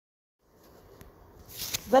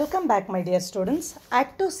Welcome back, my dear students.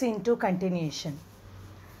 Act 2, Scene 2 continuation.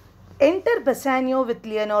 Enter Bassanio with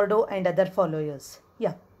Leonardo and other followers.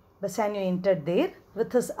 Yeah, Bassanio entered there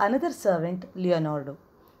with his another servant, Leonardo.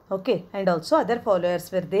 Okay, and also other followers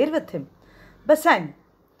were there with him. Bassanio,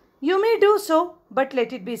 you may do so, but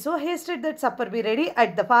let it be so hasted that supper be ready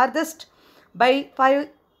at the farthest by 5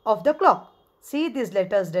 of the clock. See these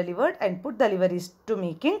letters delivered and put the liveries to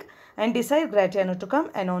making and decide Gratiano to come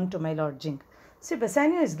anon to my lodging. See,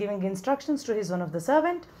 Bassanio is giving instructions to his one of the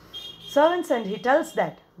servants and he tells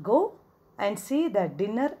that go and see that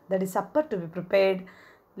dinner, that is supper, to be prepared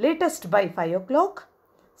latest by 5 o'clock.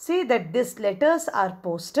 See that these letters are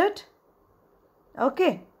posted.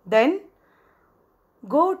 Okay, then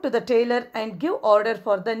go to the tailor and give order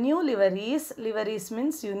for the new liveries. Liveries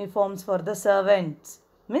means uniforms for the servants.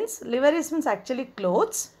 Liveries means actually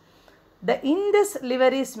clothes. In this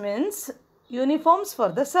liveries means uniforms for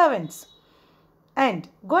the servants. And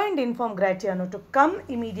go and inform Gratiano to come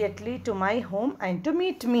immediately to my home and to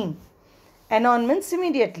meet me. Anon means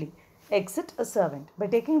immediately. Exit a servant. By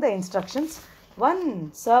taking the instructions,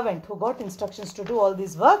 one servant who got instructions to do all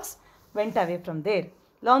these works went away from there.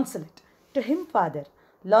 Launcelot, to him father.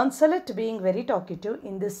 Launcelot being very talkative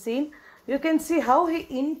in this scene, you can see how he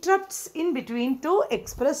interrupts in between to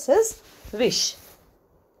express his wish.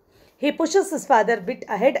 He pushes his father a bit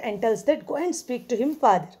ahead and tells that go and speak to him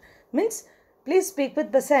father. Means please speak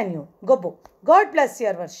with Bassanio. Gobbo, God bless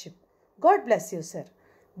your worship. God bless you, sir.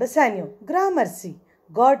 Bassanio, gramercy.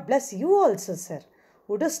 God bless you also, sir.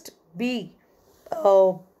 Wouldst be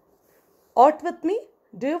aught with me?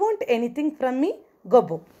 Do you want anything from me?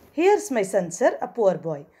 Gobbo, here's my son, sir, a poor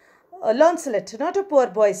boy. Launcelot, not a poor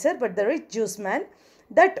boy, sir, but the rich Jews man.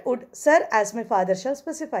 That would, sir, as my father shall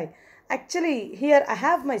specify. Actually, here I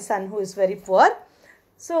have my son who is very poor.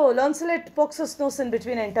 So, Launcelot pokes his nose in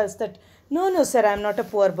between and tells that, no, sir, I am not a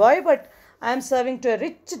poor boy, but I am serving to a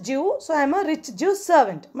rich Jew, so I am a rich Jew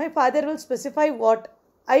servant. My father will specify what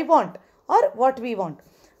I want or what we want.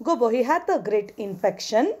 Gobbo, he hath a great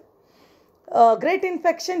infection. Great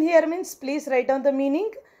infection here means, please write down the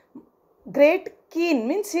meaning. Great keen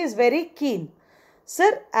means he is very keen.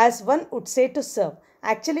 Sir, as one would say to serve.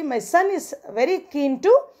 Actually, my son is very keen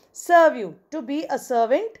to serve you, to be a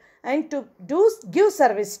servant and to give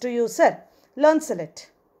service to you, sir. Launcelot.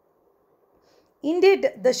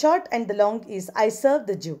 Indeed, the short and the long is, I serve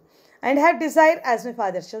the Jew and have desire as my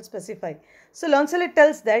father shall specify. So, Launcelot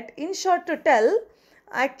tells that, in short to tell,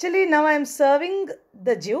 actually now I am serving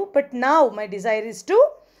the Jew, but now my desire is to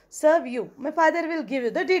serve you. My father will give you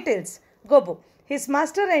the details. Gobbo, his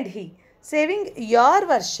master and he, saving your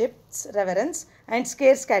worship's reverence and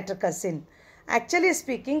scarce scatter cousin. Actually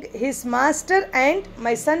speaking, his master and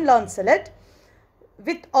my son Launcelot,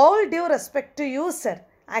 with all due respect to you, sir.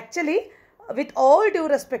 Actually, with all due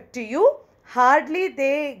respect to you, hardly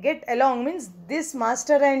they get along. Means this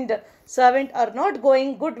master and servant are not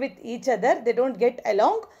going good with each other. They don't get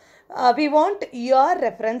along. We want your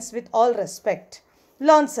reference with all respect.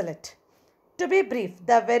 Launcelot, to be brief,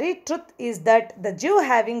 the very truth is that the Jew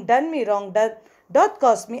having done me wrong doth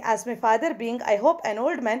cost me, as my father being, I hope, an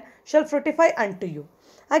old man, shall fructify unto you.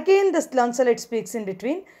 Again this Launcelot speaks in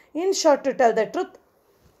between. In short to tell, the truth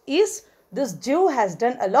is, this Jew has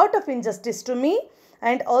done a lot of injustice to me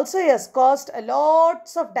and also he has caused a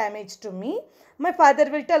lots of damage to me. My father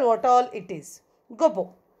will tell what all it is.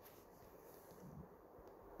 Gobbo,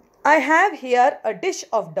 I have here a dish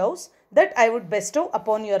of doves that I would bestow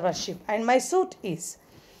upon your worship, and my suit is.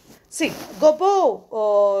 See,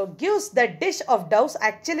 Gobbo gives the dish of doves.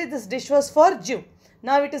 Actually, this dish was for Jew.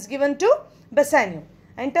 Now it is given to Bassanio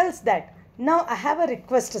and tells that, now I have a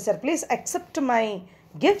request, sir. Please accept my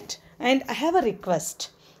gift and I have a request.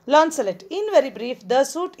 Launcelot, in very brief, the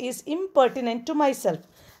suit is impertinent to myself.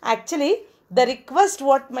 Actually, the request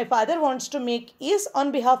what my father wants to make is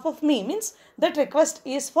on behalf of me. Means that request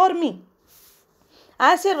is for me.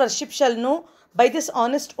 As your worship shall know by this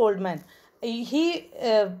honest old man.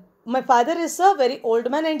 My father is a very old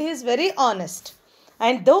man and he is very honest.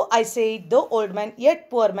 And though I say, though old man, yet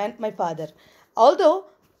poor man, my father. Although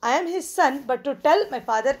I am his son, but to tell my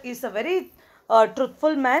father is a very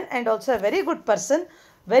truthful man and also a very good person,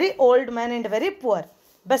 very old man and very poor.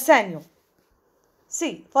 Bassanio.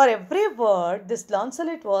 See, for every word, this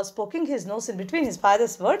Launcelot was poking his nose in between his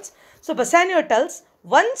father's words. So, Bassanio tells,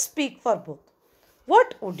 one speak for both.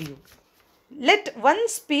 What would you? Let one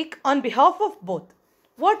speak on behalf of both.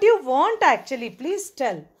 What you want actually, please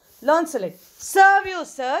tell. Launcelot, serve you,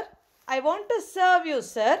 sir. I want to serve you,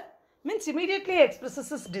 sir. Means immediately he expresses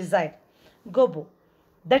his desire. Gobbo,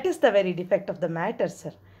 that is the very defect of the matter,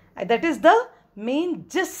 sir. That is the main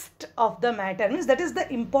gist of the matter, means that is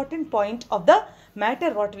the important point of the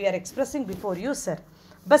matter what we are expressing before you, sir.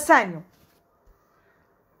 Bassanio.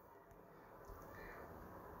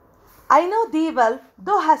 I know thee well,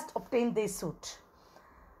 thou hast obtained thy suit.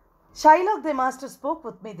 Shylock the master spoke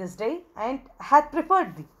with me this day, and hath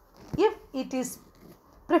preferred thee. If it is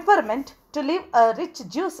preferment to leave a rich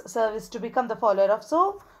Jew's service to become the follower of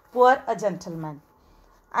so poor a gentleman.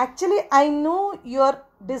 Actually, I know your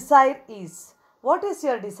desire is. What is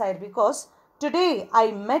your desire? Because today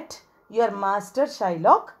I met your master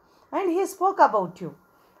Shylock and he spoke about you.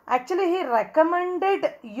 Actually, he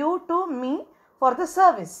recommended you to me for the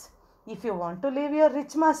service. If you want to leave your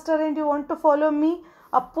rich master and you want to follow me,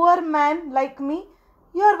 a poor man like me,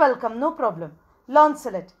 you are welcome, no problem.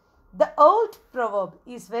 Launcelot, the old proverb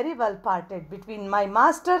is very well parted between my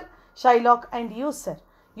master Shylock and you, sir.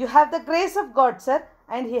 You have the grace of God, sir,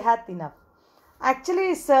 and he hath enough.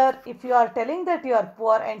 Actually, sir, if you are telling that you are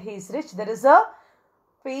poor and he is rich, there is a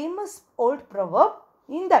famous old proverb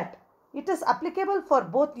in that. It is applicable for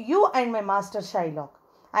both you and my master Shylock.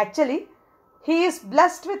 Actually, he is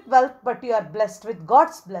blessed with wealth, but you are blessed with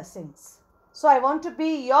God's blessings. So I want to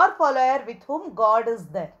be your follower with whom God is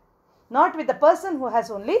there, not with the person who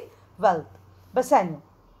has only wealth. Bassanio,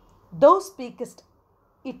 thou speakest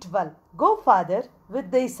it well. Go, father,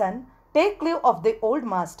 with thy son, take leave of thy old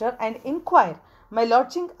master, and inquire my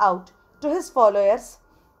lodging out to his followers.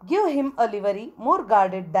 Give him a livery more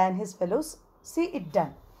guarded than his fellows. See it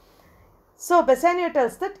done. So Bassanio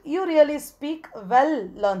tells that you really speak well,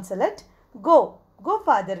 Launcelot. Go,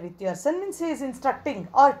 father, with your son, means he is instructing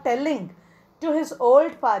or telling to his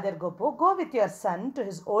old father, go with your son to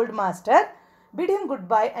his old master, bid him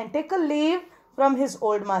goodbye and take a leave from his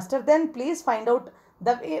old master. Then please find out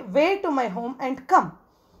the way to my home and come.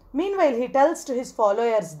 Meanwhile, he tells to his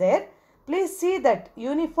followers there, please see that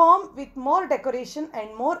uniform with more decoration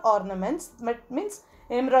and more ornaments, means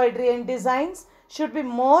embroidery and designs, should be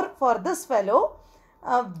more for this fellow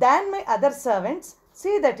than my other servants.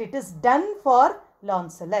 See that it is done for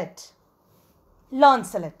Launcelot.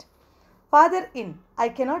 Launcelot, father in, I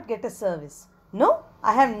cannot get a service. No,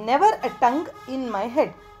 I have never a tongue in my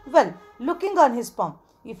head. Well, looking on his palm,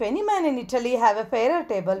 if any man in Italy have a fairer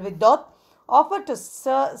table with doth offer to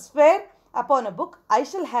swear upon a book, I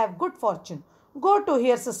shall have good fortune. Go to,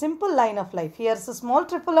 here's a simple line of life. Here's a small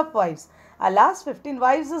trifle of wives. Alas, 15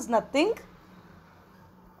 wives is nothing.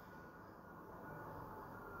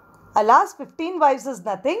 Alas, 15 wives is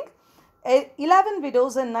nothing. 11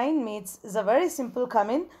 widows and 9 maids is a very simple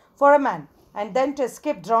come-in for a man. And then to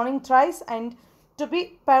escape drowning thrice and to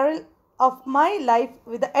be peril of my life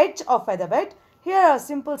with the edge of featherbed. Here are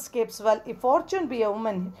simple scapes. Well, if fortune be a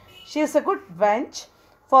woman, she is a good wench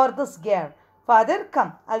for this gear. Father,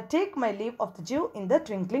 come, I'll take my leave of the Jew in the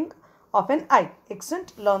twinkling of an eye.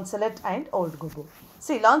 Exeunt Launcelot and old Gobbo.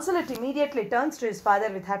 See, Launcelot immediately turns to his father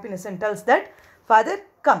with happiness and tells that, Father,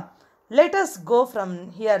 come, let us go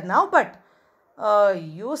from here now, but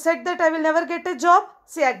you said that I will never get a job.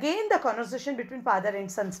 See, again the conversation between father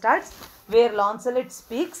and son starts, where Launcelot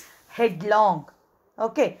speaks headlong.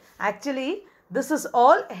 Okay, actually this is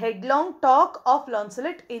all headlong talk of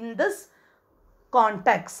Launcelot in this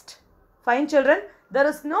context. Fine, children, there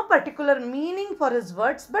is no particular meaning for his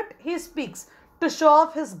words, but he speaks to show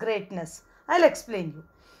off his greatness. I'll explain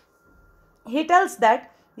you. He tells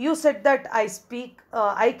that you said that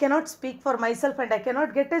I cannot speak for myself and I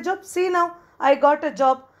cannot get a job. See, now I got a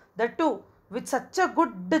job. The two, with such a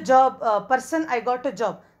good job person, I got a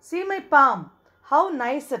job. See my palm, how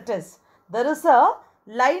nice it is. There is a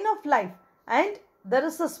line of life and there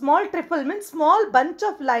is a small trifle, means small bunch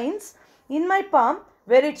of lines in my palm,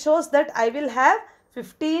 where it shows that I will have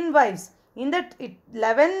 15 wives. In that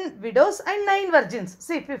 11 widows and 9 virgins.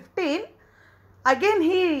 See, 15. Again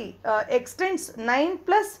he extends 9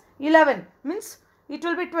 plus 11, means it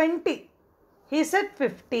will be 20. He said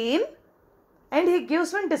 15 and he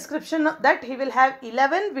gives one description that he will have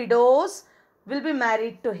 11 widows will be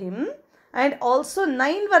married to him and also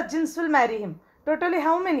 9 virgins will marry him. Totally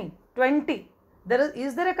how many? 20.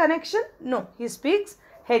 Is there a connection? No. He speaks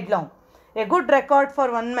headlong. A good record for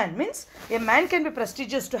one man, means a man can be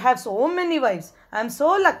prestigious to have so many wives. I am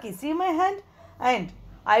so lucky. See my hand? And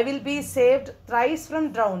I will be saved thrice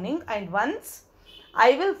from drowning, and once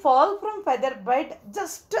I will fall from feather bed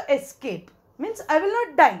just to escape. Means I will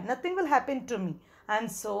not die. Nothing will happen to me. I am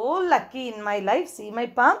so lucky in my life. See my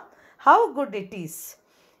palm? How good it is.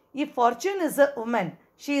 If fortune is a woman,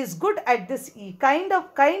 she is good at this kind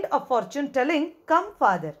of fortune telling. Come,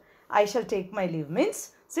 father, I shall take my leave.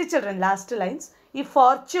 Means, see children, last lines. If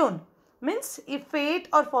fortune, means if fate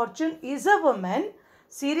or fortune is a woman,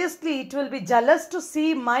 Seriously, it will be jealous to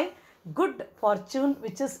see my good fortune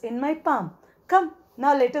which is in my palm. Come,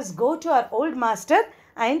 now let us go to our old master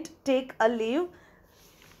and take a leave.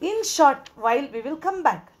 In short while we will come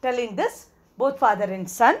back. Telling this, both father and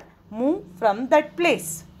son move from that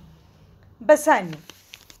place. Bassanio.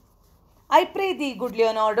 I pray thee, good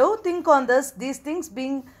Leonardo, think on this, these things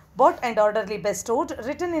being bought and orderly bestowed,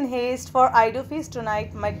 written in haste, for I do feast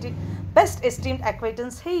tonight, my best esteemed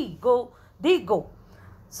acquaintance. Hey, go, thee go.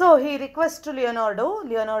 So he requests to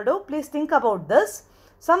Leonardo, please think about this.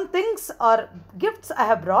 Some things or gifts I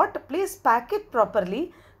have brought, please pack it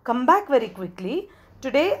properly. Come back very quickly.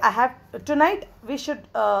 Tonight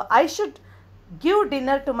I should give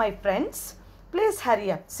dinner to my friends. Please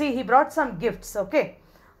hurry up. See, he brought some gifts, okay.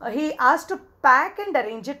 He asked to pack and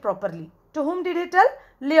arrange it properly. To whom did he tell?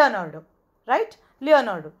 Leonardo, right?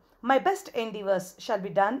 Leonardo, my best endeavors shall be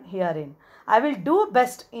done herein. I will do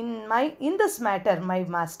best in this matter, my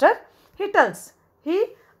master. He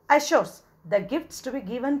assures the gifts to be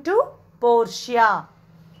given to Portia.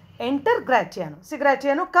 Enter Gratiano. See,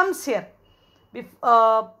 Gratiano comes here.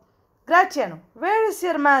 Gratiano, where is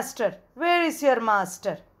your master? Where is your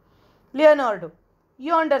master? Leonardo,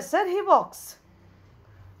 yonder, sir, he walks.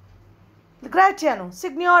 Gratiano,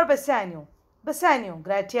 Signor Bassanio. Bassanio,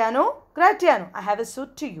 Gratiano, I have a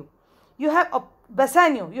suit to you.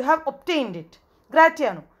 Bassanio, you have obtained it.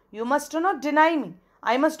 Gratiano, you must not deny me.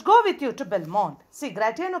 I must go with you to Belmont. See,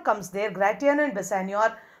 Gratiano comes there. Gratiano and Bassanio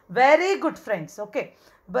are very good friends, okay.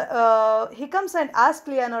 But he comes and asks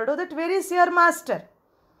Leonardo that where is your master?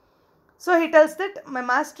 So he tells that my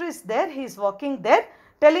master is there. He is walking there.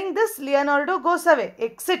 Telling this, Leonardo goes away.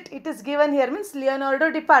 Exit, it is given here, means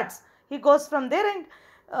Leonardo departs. He goes from there and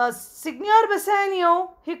Signor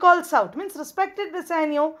Bassanio, he calls out, means respected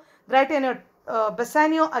Bassanio.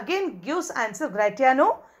 Bassanio again gives answer,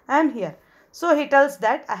 Gratiano, I am here. So he tells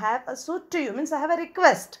that I have a suit to you, means I have a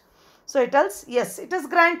request. So he tells, yes, it is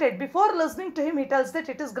granted. Before listening to him, he tells that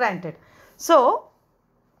it is granted. So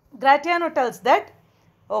Gratiano tells that,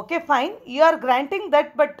 okay, fine, you are granting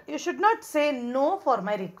that, but you should not say no for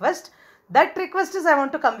my request. That request is I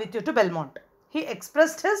want to come with you to Belmont. He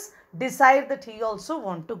expressed his desire that he also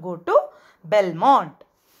want to go to Belmont.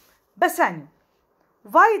 Bassanio,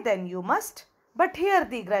 why then you must? But hear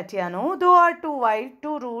thee, Gratiano, thou art too wild,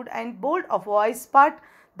 too rude and bold of voice, part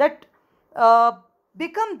that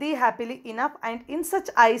become thee happily enough, and in such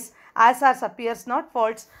eyes as ours appears not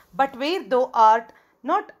faults, but where thou art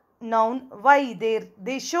not known, why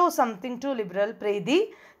they show something too liberal. Pray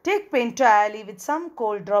thee, take pain to ally with some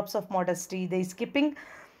cold drops of modesty, thy skipping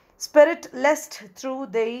spirit, lest through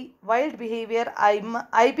thy wild behavior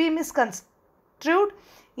I be misconstrued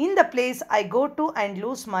in the place I go to and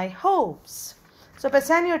lose my hopes. So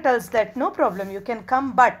Bassanio tells that no problem, you can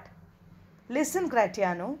come, but listen,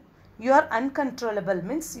 Gratiano, you are uncontrollable,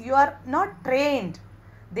 means you are not trained.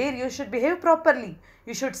 There you should behave properly.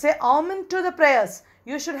 You should say amen to the prayers.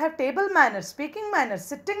 You should have table manners, speaking manners,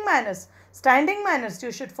 sitting manners, standing manners.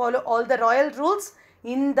 You should follow all the royal rules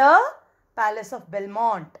in the palace of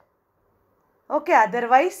Belmont. Okay,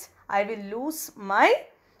 otherwise I will lose my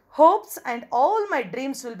hopes and all my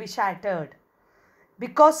dreams will be shattered.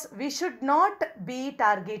 Because we should not be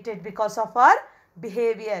targeted because of our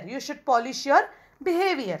behavior. You should polish your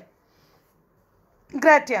behavior.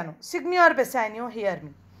 Gratiano, Signor Bassanio, hear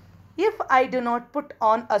me. If I do not put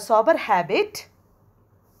on a sober habit,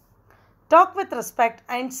 talk with respect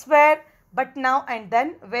and swear, but now and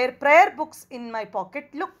then wear prayer books in my pocket,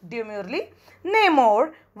 look demurely, nay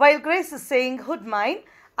more, while grace is saying, hood mine,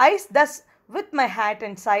 I thus with my hat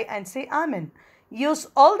and sigh and say amen. Use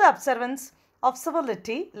all the observance of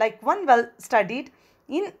civility like one well studied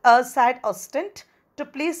in a sad ostent to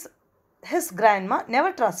please his grandma,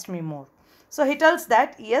 never trust me more. So he tells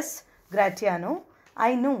that, yes, Gratiano,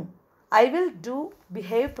 I know, I will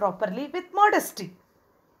behave properly with modesty,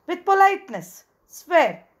 with politeness,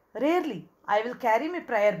 swear, rarely. I will carry my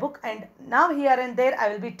prayer book and now here and there I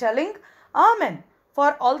will be telling amen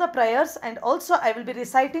for all the prayers, and also I will be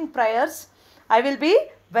reciting prayers. I will be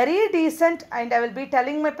very decent and I will be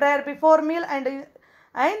telling my prayer before meal, and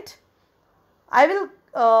I will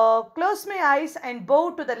close my eyes and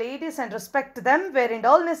bow to the ladies and respect them where and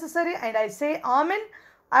all necessary, and I say amen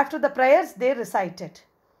after the prayers they recited.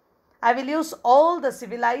 I will use all the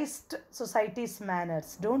civilized society's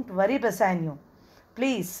manners. Don't worry, Bassanio.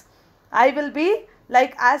 Please. I will be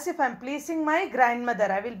like as if I am pleasing my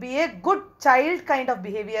grandmother. I will be a good child kind of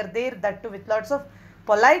behavior there, that too with lots of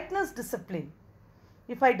politeness, discipline.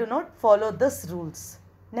 If I do not follow these rules,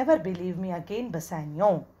 never believe me again,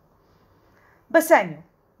 Bassanio. Bassanio,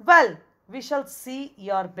 well, we shall see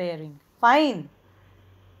your bearing. Fine.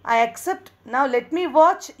 I accept. Now let me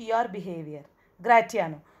watch your behavior.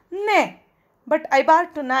 Gratiano. Nay, but I bar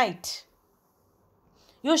tonight.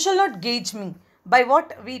 You shall not gauge me by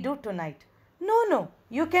what we do tonight. No, no,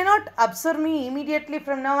 you cannot observe me immediately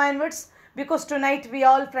from now onwards, because tonight we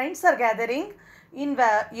all friends are gathering in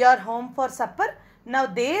your home for supper. Now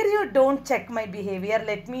there you don't check my behavior.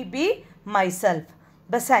 Let me be myself.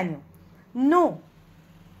 Bassanio. No,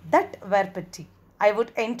 that were pity. I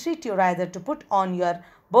would entreat you rather to put on your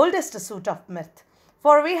boldest suit of mirth.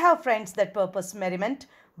 For we have friends that purpose merriment,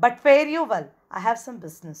 but fare you well. I have some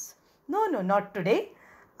business. No, no, not today.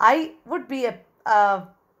 I would be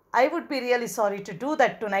really sorry to do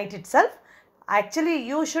that tonight itself. Actually,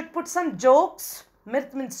 you should put some jokes.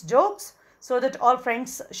 Mirth means jokes, so that all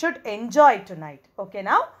friends should enjoy tonight. Okay,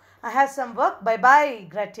 now I have some work. Bye-bye,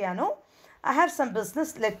 Gratiano. I have some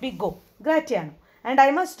business. Let me go. Gratiano. And I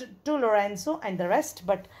must to Lorenzo and the rest,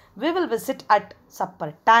 but we will visit at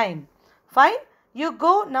supper time. Fine. You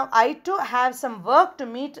go. Now I too have some work to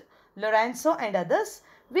meet Lorenzo and others.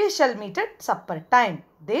 We shall meet at supper time.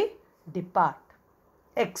 They depart.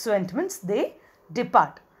 Excellent means they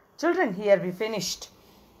depart. Children, here we finished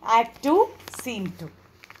Act 2, Scene 2.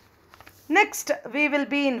 Next, we will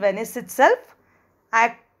be in Venice itself.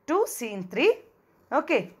 Act 2, Scene 3.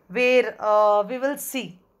 Okay, where we will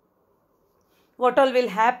see what all will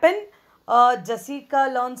happen. Jessica,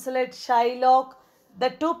 Launcelot, Shylock, the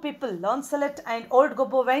two people, Launcelot and old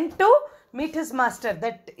Gobbo, went to meet his master.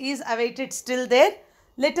 That is awaited still there.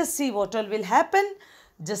 Let us see what all will happen.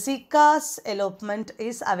 Jessica's elopement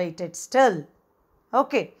is awaited still.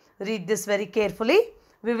 Okay, read this very carefully.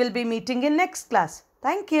 We will be meeting in next class.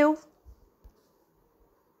 Thank you.